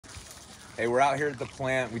Hey, we're out here at the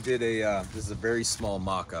plant. We did this is a very small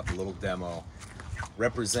mock-up, a little demo,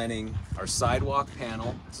 representing our sidewalk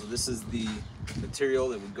panel. So this is the material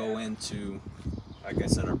that would go into, like I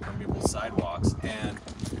said, our permeable sidewalks. And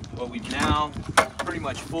what we've now pretty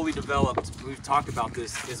much fully developed, we've talked about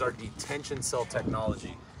this, is our detention cell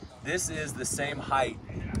technology. This is the same height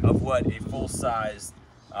of what a full-size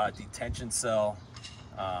detention cell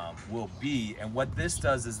will be. And what this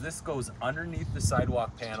does is this goes underneath the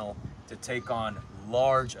sidewalk panel to take on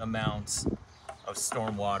large amounts of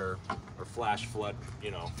stormwater or flash flood,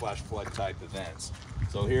 flash flood type events.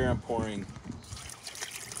 So here I'm pouring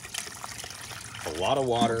a lot of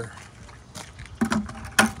water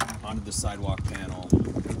onto the sidewalk panel,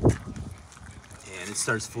 and it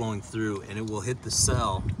starts flowing through, and it will hit the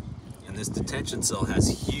cell. And this detention cell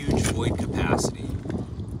has huge void capacity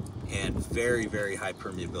and very, very high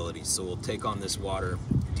permeability. So we'll take on this water,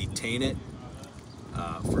 detain it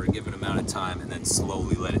for a given amount of time, and then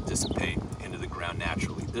slowly let it dissipate into the ground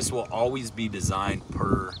naturally. This will always be designed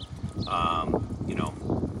per,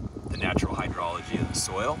 the natural hydrology of the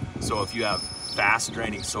soil. So if you have fast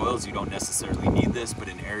draining soils, you don't necessarily need this, but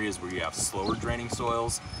in areas where you have slower draining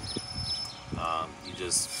soils, you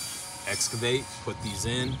just excavate, put these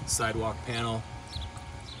in, sidewalk panel,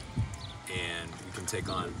 and you can take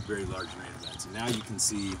on very large rain events. And now you can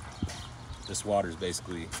see this water is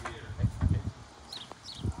basically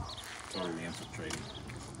totally infiltrating.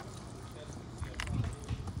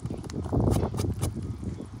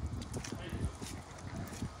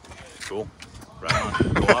 Cool.